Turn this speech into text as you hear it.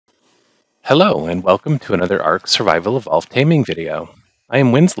Hello, and welcome to another ARK Survival Evolved Taming video. I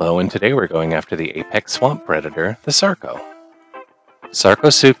am Winslow, and today we're going after the apex swamp predator, the Sarco.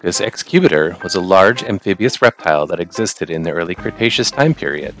 Sarcosuchus excubitor was a large amphibious reptile that existed in the early Cretaceous time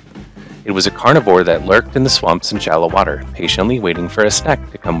period. It was a carnivore that lurked in the swamps and shallow water, patiently waiting for a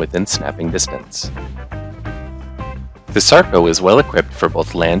snack to come within snapping distance. The Sarco is well equipped for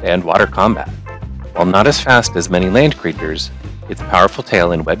both land and water combat. While not as fast as many land creatures, its powerful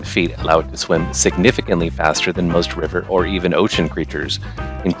tail and webbed feet allow it to swim significantly faster than most river or even ocean creatures,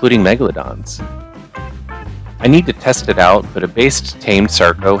 including megalodons. I need to test it out, but a based tamed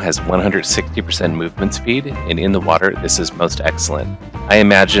Sarco has 160% movement speed, and in the water this is most excellent. I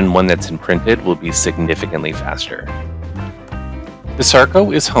imagine one that's imprinted will be significantly faster. The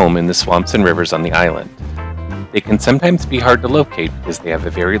Sarco is home in the swamps and rivers on the island. They can sometimes be hard to locate because they have a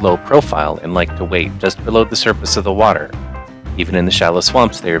very low profile and like to wait just below the surface of the water. Even in the shallow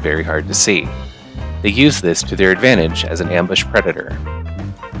swamps, they are very hard to see. They use this to their advantage as an ambush predator.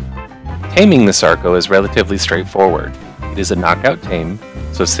 Taming the Sarco is relatively straightforward. It is a knockout tame,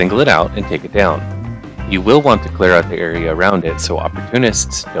 so single it out and take it down. You will want to clear out the area around it so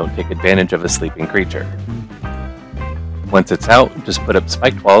opportunists don't take advantage of a sleeping creature. Once it's out, just put up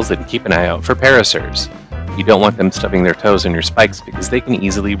spiked walls and keep an eye out for parasaurs. You don't want them stubbing their toes in your spikes because they can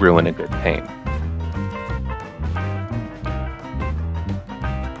easily ruin a good tame.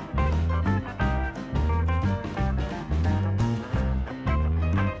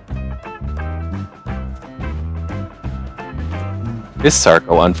 This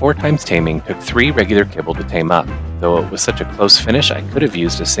Sarco on 4x taming took 3 regular kibble to tame up, though it was such a close finish I could have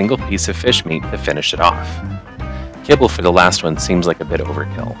used a single piece of fish meat to finish it off. Kibble for the last one seems like a bit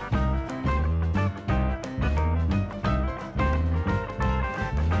overkill.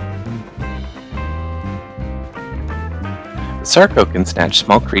 The Sarco can snatch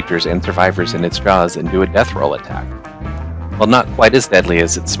small creatures and survivors in its jaws and do a death roll attack. While not quite as deadly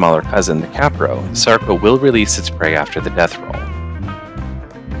as its smaller cousin, the Capro, the Sarco will release its prey after the death roll.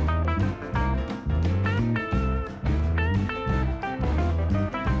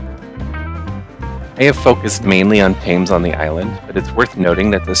 I have focused mainly on tames on the island, but it's worth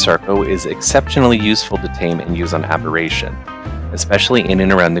noting that the Sarco is exceptionally useful to tame and use on aberration, especially in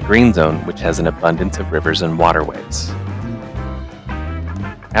and around the green zone, which has an abundance of rivers and waterways.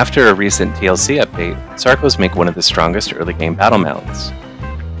 After a recent TLC update, Sarcos make one of the strongest early game battle mounts.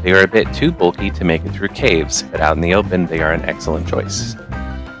 They are a bit too bulky to make it through caves, but out in the open they are an excellent choice.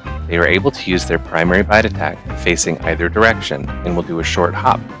 They are able to use their primary bite attack facing either direction and will do a short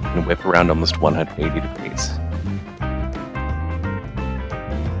hop and whip around almost 180 degrees.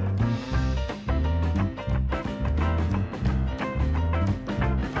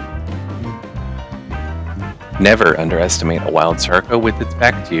 Never underestimate a wild Sarco with its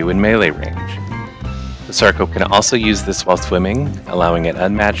back to you in melee range. The Sarco can also use this while swimming, allowing it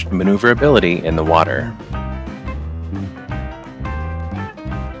unmatched maneuverability in the water.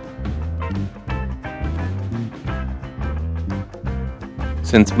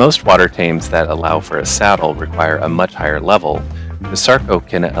 Since most water tames that allow for a saddle require a much higher level, the Sarco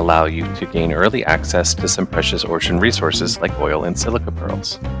can allow you to gain early access to some precious ocean resources like oil and silica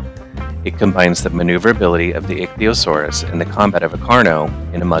pearls. It combines the maneuverability of the Ichthyosaurus and the combat of a Carno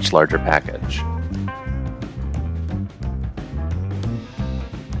in a much larger package.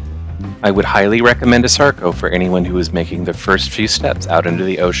 I would highly recommend a Sarco for anyone who is making the first few steps out into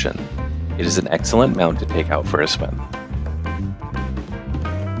the ocean. It is an excellent mount to take out for a swim.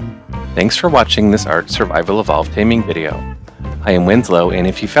 Thanks for watching this ARK Survival Evolved Taming video. I am Winslow, and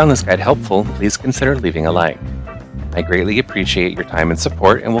if you found this guide helpful, please consider leaving a like. I greatly appreciate your time and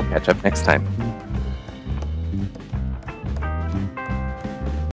support, and we'll catch up next time.